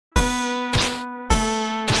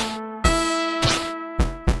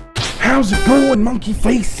How's it going, monkey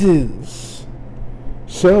faces?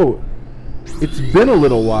 So, it's been a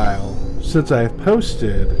little while since I've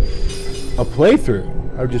posted a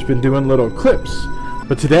playthrough. I've just been doing little clips.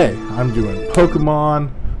 But today, I'm doing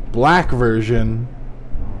Pokemon Black Version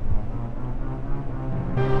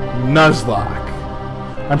Nuzlocke.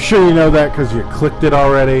 I'm sure you know that because you clicked it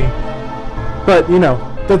already. But, you know,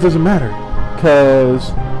 that doesn't matter.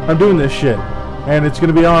 Because I'm doing this shit. And it's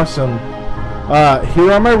going to be awesome.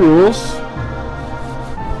 Here are my rules.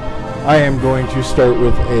 I am going to start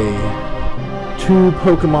with a 2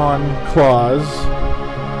 Pokemon clause,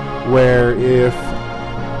 where if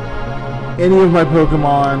any of my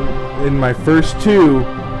Pokemon in my first 2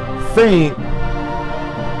 faint,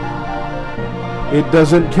 it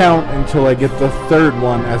doesn't count until I get the 3rd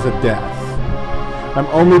one as a death. I'm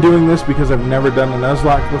only doing this because I've never done a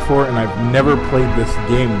Nuzlocke before and I've never played this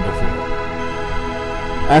game before.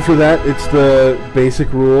 After that, it's the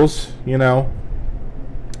basic rules, you know.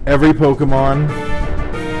 Every Pokemon,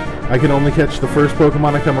 I can only catch the first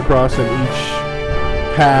Pokemon I come across in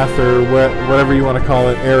each path, or whatever you want to call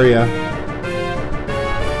it, area.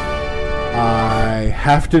 I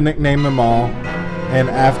have to nickname them all, and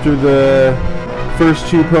after the first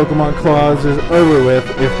 2 Pokemon claws is over with,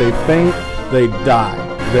 if they faint, they die.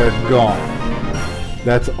 They're gone.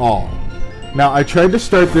 That's all. Now, I tried to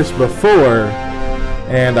start this before,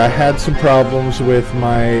 and I had some problems with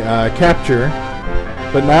my capture,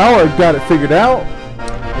 but now I've got it figured out.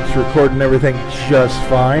 It's recording everything just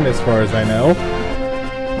fine as far as I know.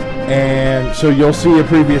 And so you'll see a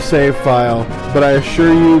previous save file, but I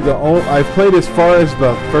assure you I've played as far as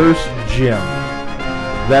the first gym.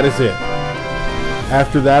 That is it.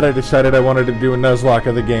 After that, I decided I wanted to do a Nuzlocke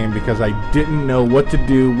of the game because I didn't know what to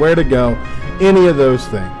do, where to go, any of those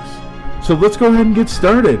things. So let's go ahead and get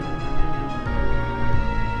started.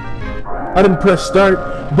 I didn't press start,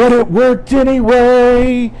 but it worked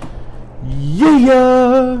anyway.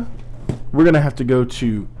 Yeah! We're gonna have to go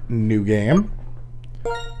to new game.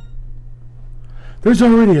 There's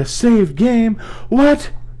already a saved game.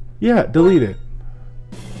 What? Yeah, delete it.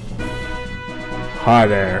 Hi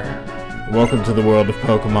there. Welcome to the world of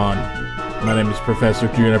Pokemon. My name is Professor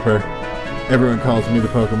Juniper. Everyone calls me the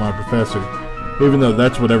Pokemon Professor, even though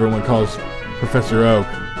that's what everyone calls Professor Oak.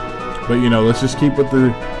 But you know, let's just keep it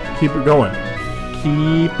going. Keep it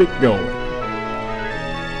going.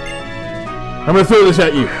 I'm gonna throw this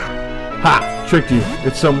at you. Ha! Tricked you.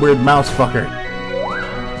 It's some weird mouse fucker.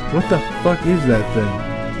 What the fuck is that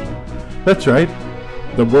thing? That's right.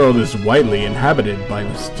 The world is widely inhabited by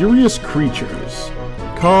mysterious creatures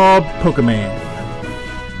called Pokemon.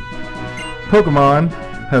 Pokemon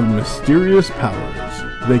have mysterious powers.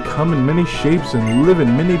 They come in many shapes and live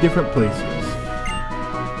in many different places.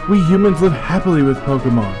 We humans live happily with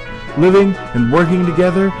Pokemon, living and working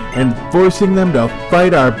together and forcing them to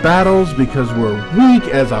fight our battles because we're weak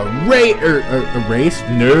as a race?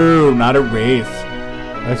 No, not a race.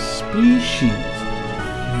 A species.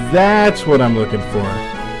 That's what I'm looking for.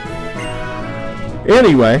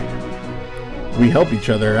 Anyway, we help each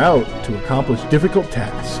other out to accomplish difficult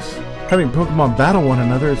tasks. Having Pokemon battle one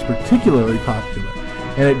another is particularly popular,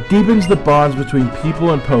 and it deepens the bonds between people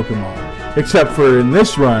and Pokemon. Except for in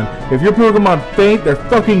this run, if your Pokemon faint, they're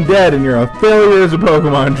fucking dead and you're a failure as a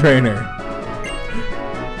Pokemon trainer.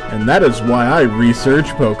 And that is why I research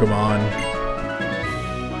Pokemon.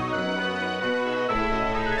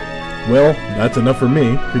 Well, that's enough for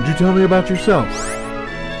me. Could you tell me about yourself?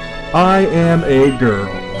 I am a girl,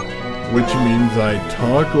 which means I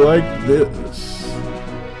talk like this.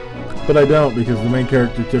 But I don't, because the main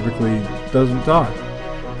character typically doesn't talk.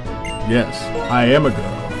 Yes, I am a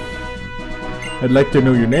girl. I'd like to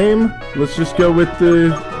know your name. Let's just go with the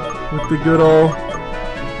good old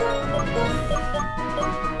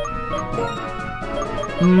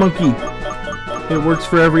monkey. It works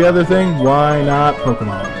for every other thing. Why not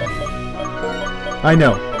Pokemon? I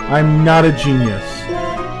know, I'm not a genius.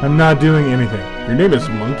 I'm not doing anything. Your name is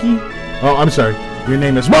Monkey? Oh, I'm sorry. Your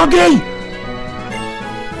name is Monkey!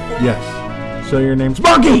 Yes, so your name's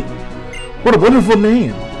Monkey! What a wonderful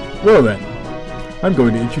name. Well then, I'm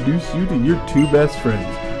going to introduce you to your 2 best friends,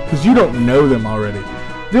 because you don't know them already.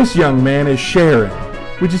 This young man is Sharon,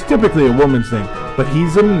 which is typically a woman's name, but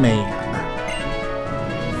he's a man.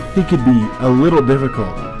 He could be a little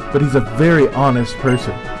difficult, but he's a very honest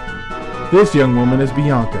person. This young woman is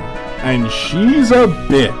Bianca, and she's a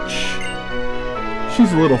bitch.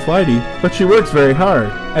 She's a little flighty, but she works very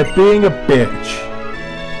hard at being a bitch.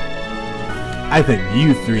 I think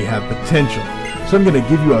you 3 have potential. So I'm going to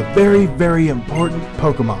give you a very, very important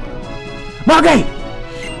Pokemon. Monkey!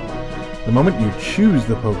 The moment you choose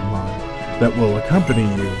the Pokemon that will accompany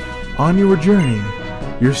you On your journey,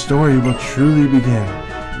 your story will truly begin.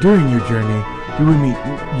 During your journey,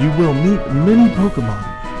 you will meet many Pokemon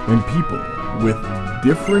and people with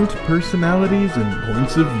different personalities and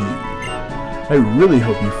points of view. I really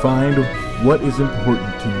hope you find what is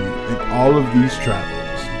important to you in all of these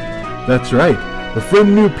travels. That's right,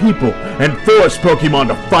 befriend new people and force Pokemon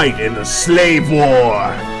to fight in the slave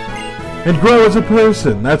war. And grow as a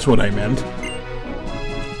person, that's what I meant.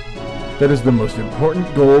 That is the most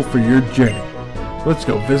important goal for your journey. Let's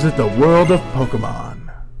go visit the world of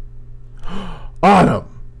Pokemon. Autumn!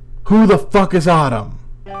 Who the fuck is Autumn?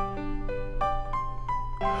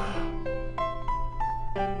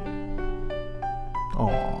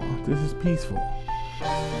 Aw, this is peaceful.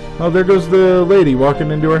 Oh, there goes the lady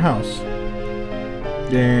walking into her house.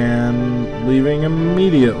 And leaving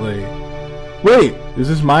immediately. Wait, is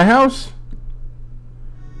this my house?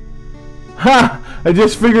 Ha! I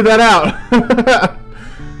just figured that out!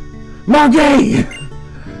 Monkey!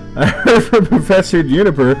 I heard from Professor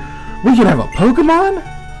Juniper we can have a Pokemon?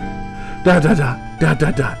 Dot dot dot dot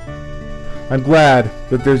dot dot. I'm glad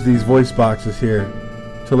that there's these voice boxes here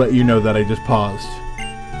to let you know that I just paused.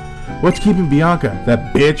 What's keeping Bianca?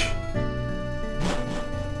 That bitch?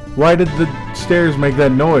 Why did the stairs make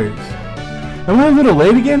that noise? Am I a little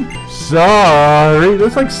late again? Sorry.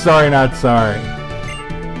 That's like sorry not sorry.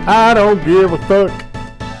 I don't give a fuck.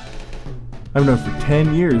 I've known for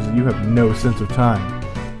 10 years that you have no sense of time.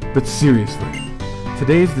 But seriously,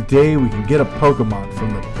 today's the day we can get a Pokemon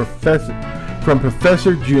from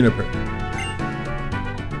Professor Juniper.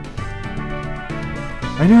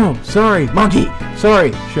 I know, sorry, Monkey!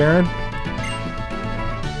 Sorry, Sharon.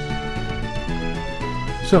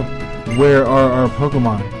 So, where are our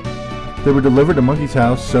Pokemon? They were delivered to Monkey's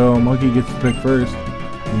house, so Monkey gets to pick first.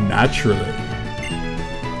 Naturally.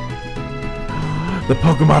 The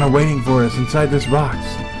Pokemon are waiting for us inside this box.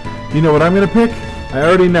 You know what I'm gonna pick? I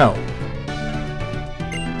already know.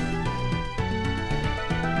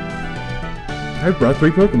 I brought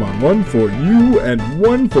 3 Pokemon, one for you and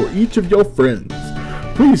one for each of your friends.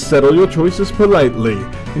 Please settle your choices politely.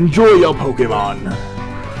 Enjoy your Pokemon.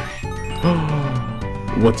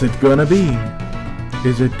 What's it gonna be?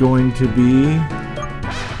 Is it going to be...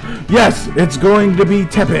 Yes, it's going to be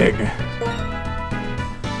Tepig.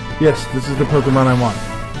 Yes, this is the Pokemon I want.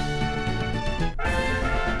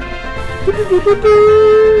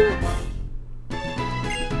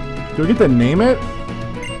 Do I get to name it?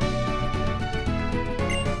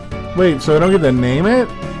 Wait, so I don't get to name it?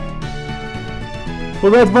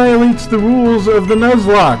 Well, that violates the rules of the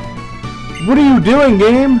Nuzlocke. What are you doing,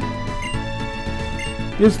 game?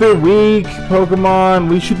 Yes, they're weak, Pokemon.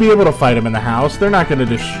 We should be able to fight them in the house. They're not going to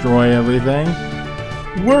destroy everything.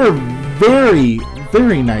 We're very,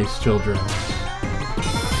 very nice children.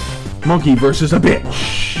 Monkey versus a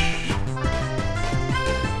bitch.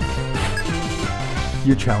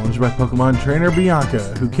 You're challenged by Pokemon trainer Bianca,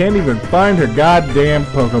 who can't even find her goddamn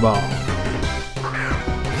Pokeball.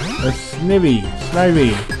 A Snivy,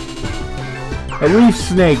 a leaf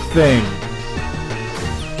snake thing.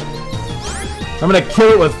 I'm gonna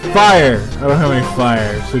kill it with fire. I don't have any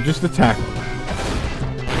fire, so just attack it.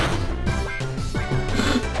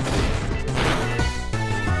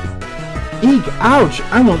 Eek! Ouch!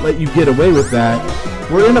 I won't let you get away with that.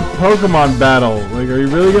 We're in a Pokemon battle. Like, are you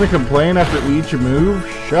really gonna complain after each move?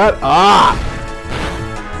 Shut up!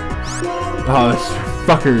 Oh, this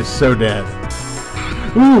fucker is so dead.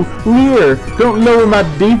 Ooh, Leer! Don't lower my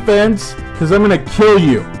defense, because I'm gonna kill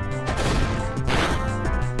you.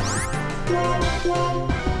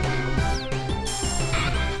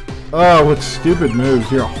 Oh, what stupid moves.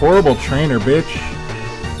 You're a horrible trainer, bitch.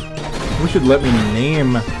 We should let me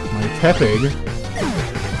name my Tepig.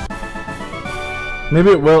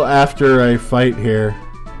 Maybe it will after I fight here.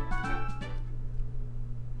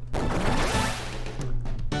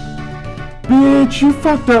 Bitch, you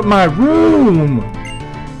fucked up my room!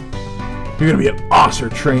 You're gonna be an awesome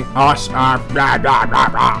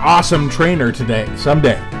trainer today.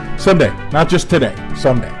 Someday. Someday. Not just today.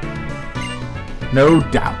 Someday. No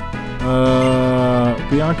doubt.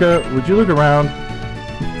 Bianca, would you look around?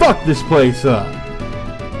 Fuck this place up.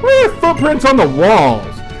 Where are footprints on the walls?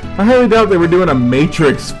 I highly doubt they were doing a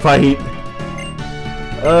Matrix fight.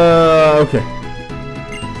 Okay.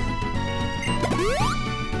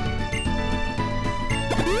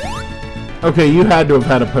 Okay, you had to have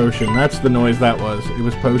had a potion. That's the noise that was. It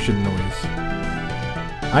was potion noise.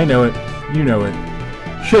 I know it. You know it.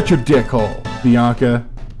 Shut your dick hole, Bianca.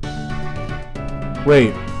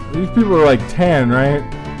 Wait, these people are like 10, right?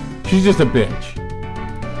 She's just a bitch.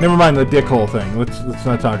 Never mind the dick hole thing. Let's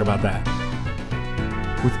not talk about that.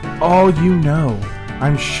 With all you know,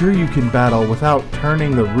 I'm sure you can battle without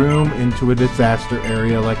turning the room into a disaster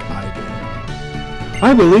area like I did.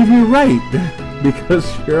 I believe you're right,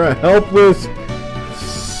 because you're a helpless,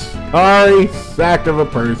 sorry sack of a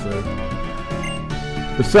person.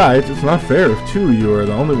 Besides, it's not fair if two of you are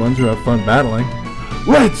the only ones who have fun battling.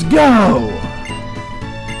 Let's go!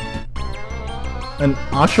 An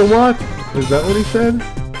Oshawott? Is that what he said?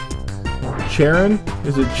 Charon?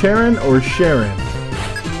 Is it Charon or Sharon?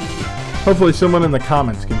 Hopefully someone in the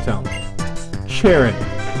comments can tell me. Charon.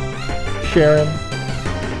 Sharon.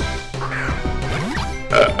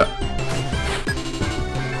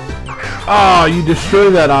 Oh, you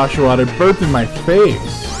destroyed that Oshawott. It burped in my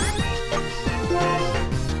face.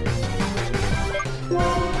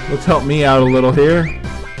 Let's help me out a little here.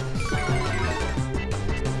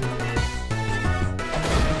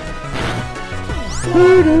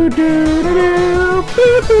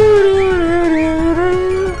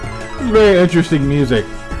 Very interesting music.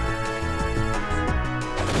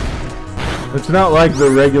 It's not like the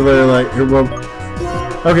regular, like, well,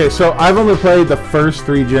 okay, so I've only played the first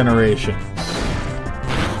 3 generations.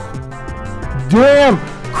 Damn!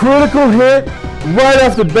 Critical hit right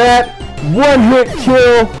off the bat. 1-hit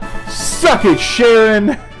kill. Suck it,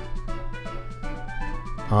 Sharon.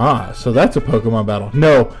 Ah, so that's a Pokemon battle.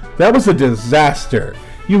 No, that was a disaster.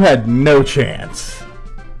 You had no chance.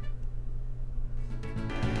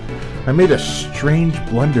 I made a strange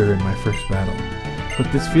blunder in my first battle,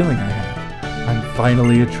 but this feeling I have, I'm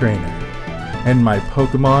finally a trainer, and my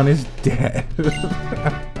Pokemon is dead.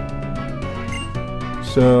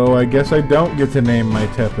 So I guess I don't get to name my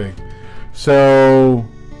Tepig. So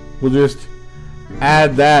we'll just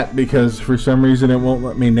add that because for some reason it won't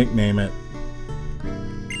let me nickname it.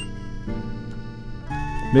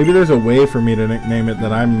 Maybe there's a way for me to nickname it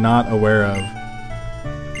that I'm not aware of.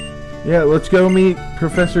 Yeah, let's go meet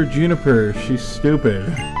Professor Juniper. She's stupid.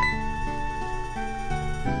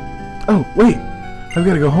 Oh, wait! I've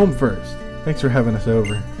got to go home first. Thanks for having us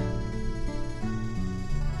over.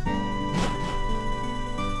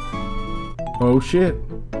 Oh, shit.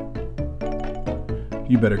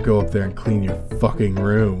 You better go up there and clean your fucking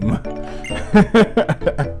room.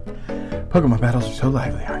 Pokemon battles are so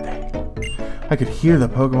lively, aren't they? I could hear the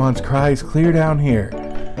Pokemon's cries clear down here.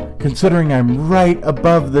 Considering I'm right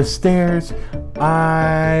above the stairs,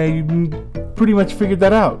 I pretty much figured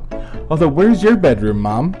that out. Although, where's your bedroom,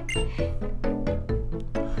 Mom?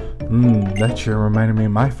 That sure reminded me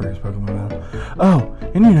of my first Pokemon battle. Oh,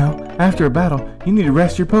 and you know, after a battle, you need to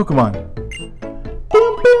rest your Pokemon.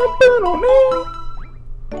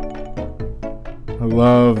 I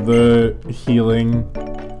love the healing.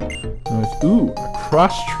 Ooh, a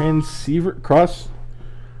cross-transceiver.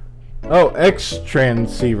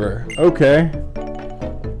 X-transceiver. Okay.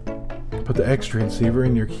 Put the X-transceiver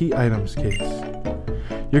in your key items case.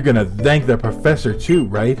 You're gonna thank the professor too,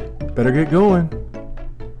 right? Better get going.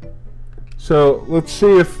 So, let's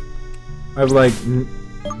see if I've like...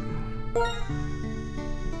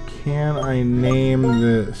 Can I name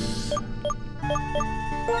this?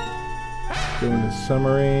 Go into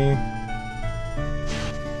summary.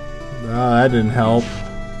 Ah, that didn't help.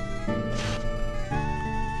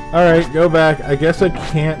 Alright, go back. I guess I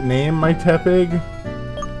can't name my Tepig.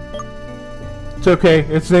 It's okay.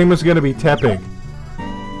 Its name is going to be Tepig.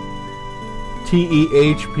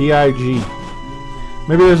 T-E-H-P-I-G.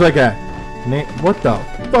 Maybe there's like a name. What the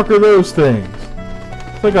fuck are those things?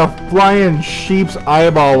 It's like a flying sheep's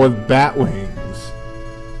eyeball with bat wings.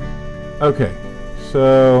 Okay,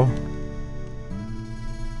 so...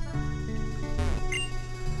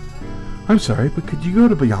 I'm sorry, but could you go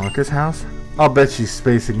to Bianca's house? I'll bet she's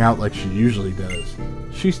spacing out like she usually does.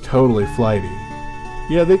 She's totally flighty.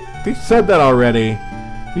 Yeah, they said that already.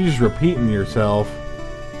 You're just repeating yourself.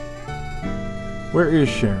 Where is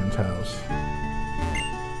Sharon's house?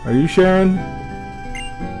 Are you Sharon?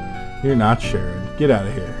 You're not Sharon. Get out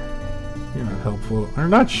of here. You're not helpful. Or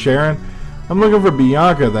not Sharon. I'm looking for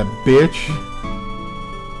Bianca, that bitch.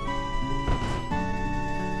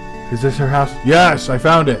 Is this her house? Yes, I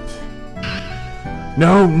found it.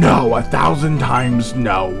 No, no, 1,000 times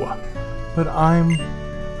no. But I'm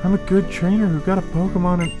a good trainer who got a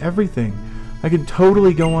Pokemon and everything. I can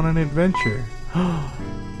totally go on an adventure.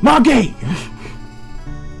 Monkey!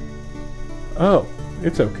 Oh,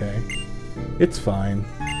 it's okay. It's fine.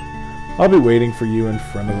 I'll be waiting for you in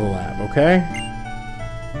front of the lab, okay?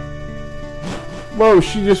 Whoa,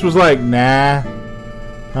 she just was like, nah.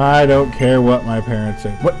 I don't care what my parents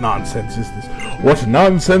say. What nonsense is this? What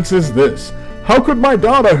nonsense is this? How could my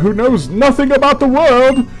daughter, who knows nothing about the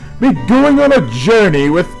world, be going on a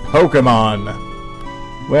journey with Pokemon?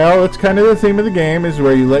 Well, it's kind of the theme of the game, is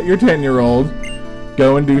where you let your 10-year-old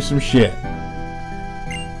go and do some shit.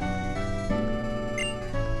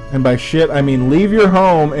 And by shit, I mean leave your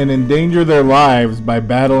home and endanger their lives by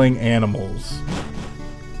battling animals.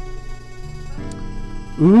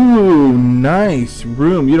 Ooh, nice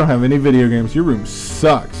room. You don't have any video games. Your room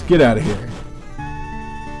sucks. Get out of here.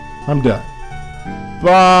 I'm done.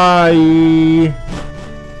 Bye.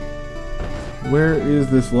 Where is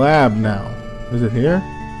this lab now? Is it here?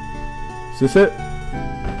 Is this it?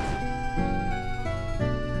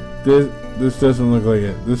 This doesn't look like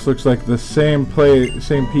it. This looks like the same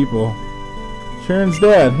people. Sharon's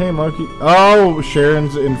dad. Hey, monkey. Oh,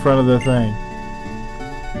 Sharon's in front of the thing.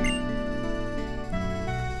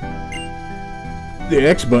 The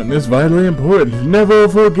X button is vitally important. Never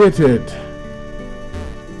forget it.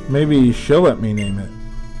 Maybe she'll let me name it.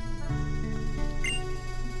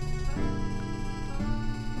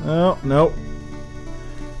 Oh, nope.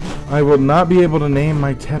 I will not be able to name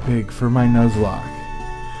my Tepig for my Nuzlocke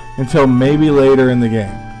until maybe later in the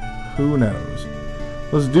game. Who knows?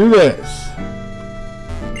 Let's do this.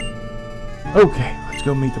 Okay, let's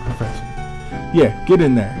go meet the professor. Yeah, get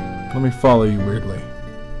in there. Let me follow you weirdly.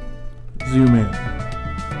 Zoom in.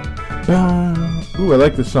 Ooh, I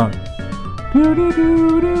like this song. Doo doo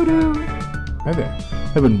doo doo doo. Hi there.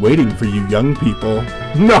 I've been waiting for you young people.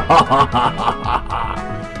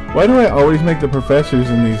 Why do I always make the professors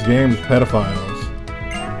in these games pedophiles?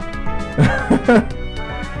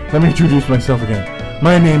 Let me introduce myself again.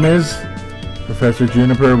 My name is Professor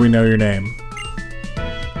Juniper. We know your name.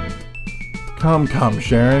 Come,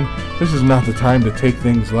 Sharon. This is not the time to take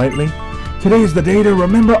things lightly. Today is the day to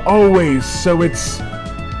remember always, so it's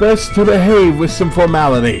best to behave with some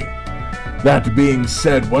formality. That being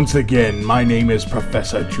said, once again, my name is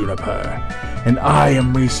Professor Juniper, and I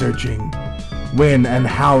am researching when and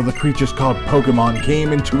how the creatures called Pokemon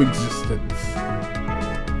came into existence.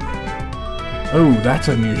 Oh, that's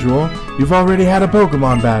unusual. You've already had a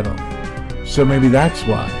Pokemon battle. So maybe that's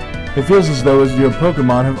why. It feels as though your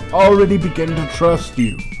Pokemon have already begun to trust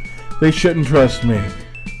you. They shouldn't trust me,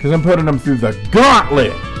 because I'm putting them through the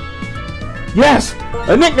gauntlet. Yes!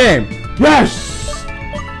 A nickname! Yes!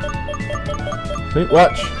 See,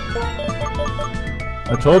 watch.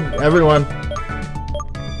 I told everyone.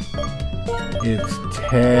 It's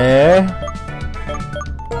Tepig.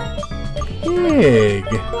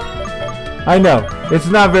 I know, it's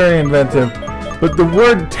not very inventive, but the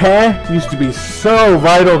word te used to be so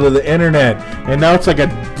vital to the internet, and now it's like a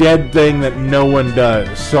dead thing that no one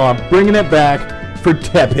does. So I'm bringing it back for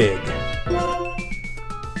Tepig.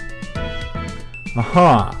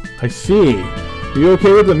 Aha, I see. Are you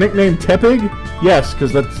okay with the nickname Tepig? Yes,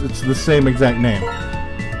 because it's the same exact name.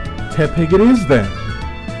 Tepig it is then.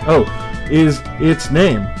 Oh, is its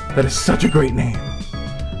name. That is such a great name.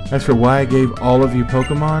 As for why I gave all of you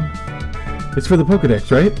Pokemon, it's for the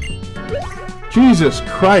Pokedex, right? Jesus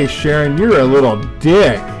Christ, Sharon, you're a little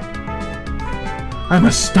dick. I'm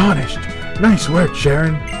astonished. Nice work,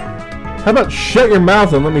 Sharon. How about shut your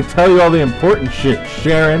mouth and let me tell you all the important shit,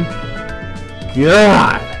 Sharon?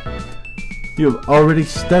 God! You have already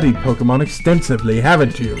studied Pokemon extensively,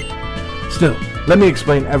 haven't you? Still, let me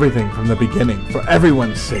explain everything from the beginning, for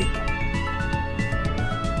everyone's sake.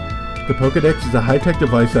 The Pokedex is a high-tech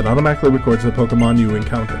device that automatically records the Pokemon you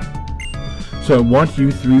encounter. So I want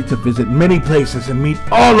you three to visit many places and meet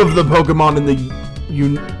all of the Pokemon in the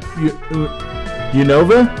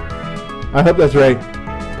Unova? I hope that's right.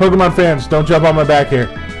 Pokemon fans, don't jump on my back here.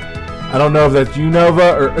 I don't know if that's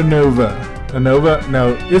Unova or Unova. Unova?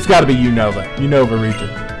 No, it's gotta be Unova. Unova region.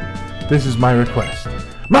 This is my request.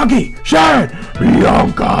 Monkey! Sharon!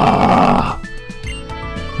 Bianca!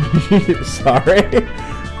 Sorry?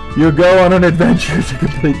 You'll go on an adventure to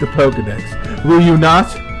complete the Pokedex. Will you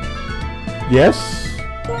not? Yes?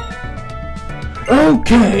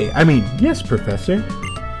 Okay! I mean, yes, Professor.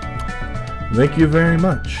 Thank you very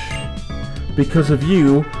much. Because of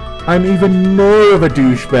you, I'm even more of a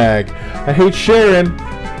douchebag. I hate Sharon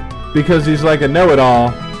because he's like a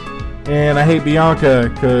know-it-all. And I hate Bianca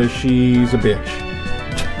because she's a bitch.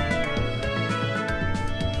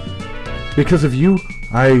 Because of you,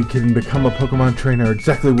 I can become a Pokemon trainer,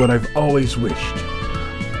 exactly what I've always wished.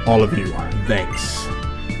 All of you, thanks.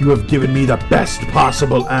 You have given me the best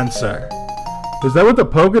possible answer. Is that what the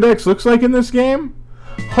Pokedex looks like in this game?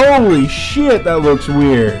 Holy shit, that looks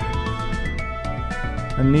weird.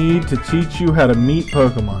 I need to teach you how to meet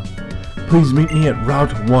Pokemon. Please meet me at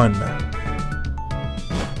Route 1.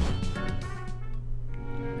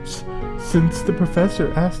 Since the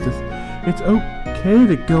professor asked us, it's okay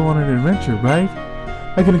to go on an adventure, right?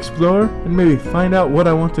 I can explore and maybe find out what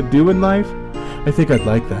I want to do in life. I think I'd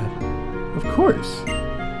like that. Of course.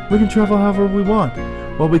 We can travel however we want.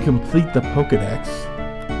 while we complete the Pokedex.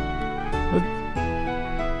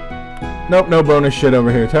 Nope, no bonus shit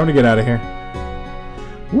over here. Time to get out of here.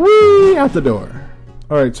 Whee! Out the door.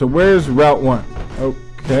 Alright, so where's Route 1?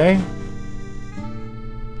 Okay.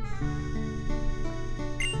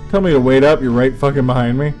 Tell me to wait up. You're right fucking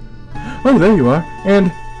behind me. Oh, there you are.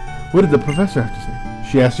 And what did the professor have to say?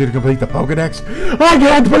 She asked you to complete the Pokedex? I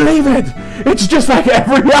can't believe it! It's just like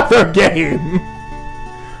every other game!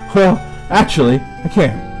 Well, actually, I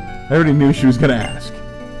can. I already knew she was gonna ask.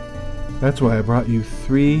 That's why I brought you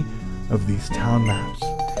 3 of these town maps.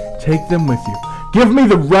 Take them with you. Give me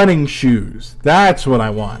the running shoes. That's what I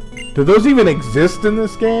want. Do those even exist in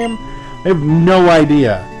this game? I have no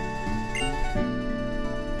idea.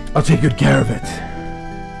 I'll take good care of it.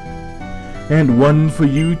 And one for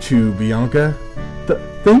you too, Bianca.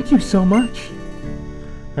 Thank you so much.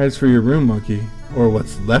 As for your room, Monkey, or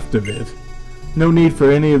what's left of it, no need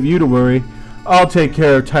for any of you to worry. I'll take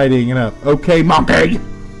care of tidying it up. Okay, Monkey?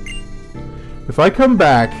 If I come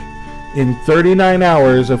back in 39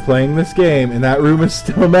 hours of playing this game and that room is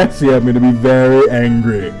still messy, I'm going to be very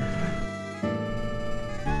angry.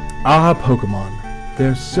 Ah, Pokemon.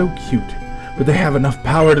 They're so cute, but they have enough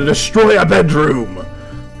power to destroy a bedroom.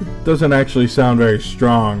 It doesn't actually sound very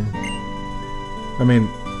strong. I mean,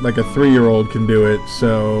 like a 3-year-old can do it,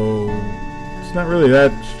 so it's not really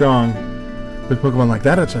that strong. With Pokemon like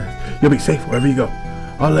that outside, you'll be safe wherever you go.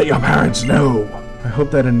 I'll let your parents know. I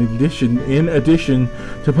hope that in addition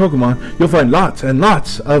to Pokemon, you'll find lots and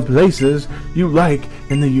lots of places you like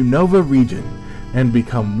in the Unova region and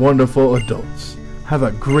become wonderful adults. Have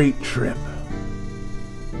a great trip.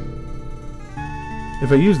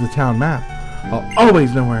 If I use the town map, I'll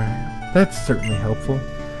always know where I am. That's certainly helpful.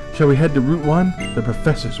 Shall we head to Route 1? The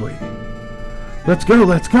professor's waiting. Let's go,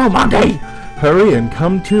 Monkey! Hurry and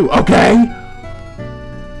come too, okay?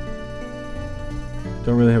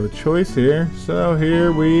 Don't really have a choice here, so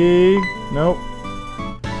here we... Nope.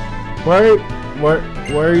 Why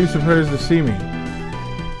are you surprised to see me?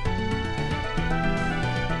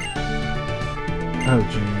 Oh,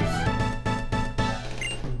 jeez.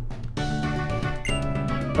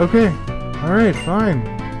 Okay. Alright, fine.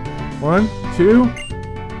 1, 2...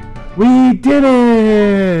 We did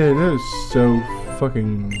it! That is so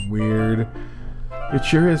fucking weird. It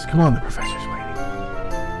sure is. Come on, the professor's waiting.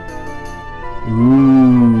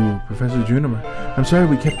 Ooh, Professor Juniper. I'm sorry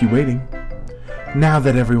we kept you waiting. Now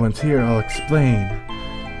that everyone's here, I'll explain.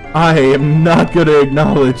 I am not going to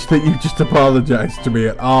acknowledge that you just apologized to me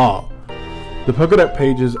at all. The Pokédex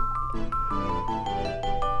pages...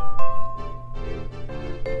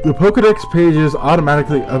 The Pokédex pages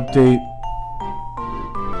automatically update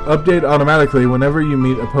automatically whenever you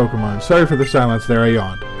meet a Pokemon. Sorry for the silence there, I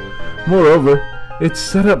yawned. Moreover, it's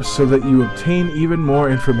set up so that you obtain even more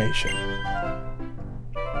information.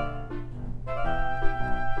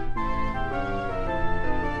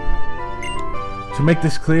 To make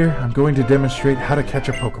this clear, I'm going to demonstrate how to catch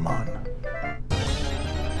a Pokemon.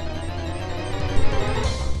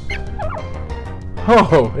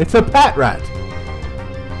 Oh, it's a Patrat!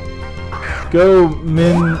 Go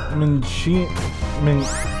Minchino?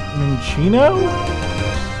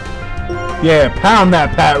 Yeah, pound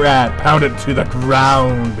that Patrat! Pound it to the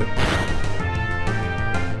ground!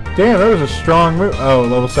 Damn, that was a strong move. Oh,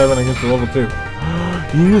 level 7 against the level 2.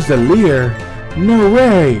 You used a Leer? No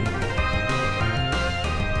way!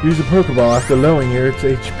 Use a Pokeball after lowering its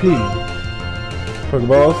HP.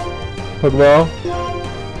 Pokeballs? Pokeball?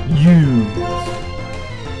 Use!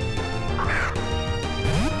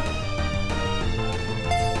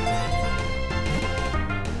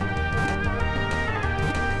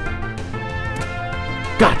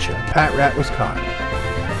 Gotcha! Patrat was caught.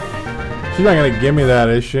 She's not gonna give me that,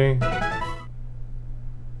 is she?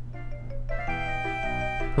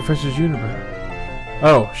 Professor Juniper.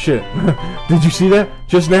 Oh, shit. Did you see that?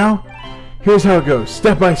 Just now? Here's how it goes,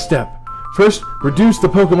 step by step. First, reduce the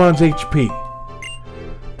Pokemon's HP.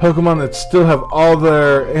 Pokemon that still have all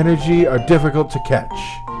their energy are difficult to catch.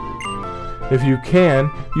 If you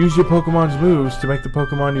can, use your Pokemon's moves to make the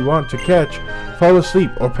Pokemon you want to catch fall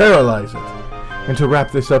asleep or paralyze it. And to wrap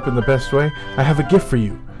this up in the best way, I have a gift for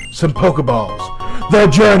you. Some Pokeballs. The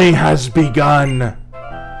journey has begun!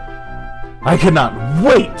 I cannot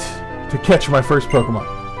wait to catch my first Pokemon.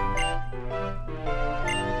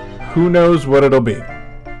 Who knows what it'll be.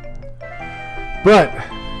 But...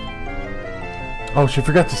 oh, she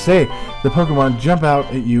forgot to say, the Pokemon jump out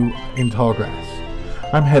at you in tall grass.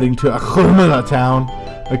 I'm heading to Accumula Town.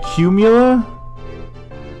 Accumula?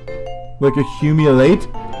 Like accumulate?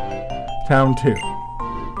 Town 2.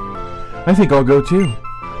 I think I'll go too.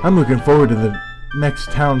 I'm looking forward to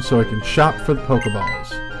next town so I can shop for the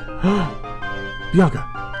Pokeballs.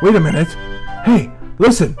 Bianca, wait a minute. Hey,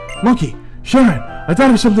 listen, Monkey, Sharon, I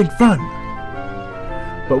thought of something fun.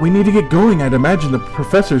 But we need to get going. I'd imagine the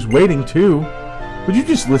professor's waiting too. Would you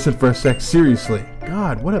just listen for a sec? Seriously.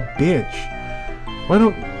 God, what a bitch. Why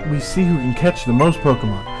don't we see who can catch the most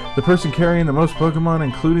Pokemon? The person carrying the most Pokemon,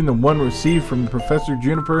 including the one received from Professor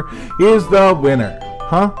Juniper, is the winner.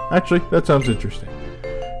 Huh? Actually, that sounds interesting.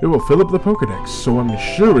 It will fill up the Pokedex, so I'm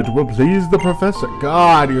sure it will please the professor.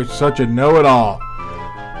 God, you're such a know-it-all.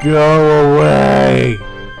 Go away.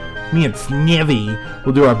 Me and Snivy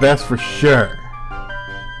will do our best for sure.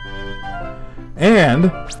 And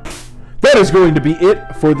that is going to be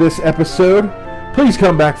it for this episode. Please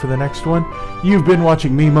come back for the next one. You've been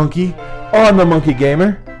watching me, Monkey, on the Monkey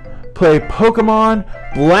Gamer, play Pokemon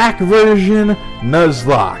Black Version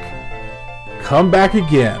Nuzlocke. Come back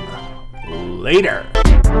again. Later.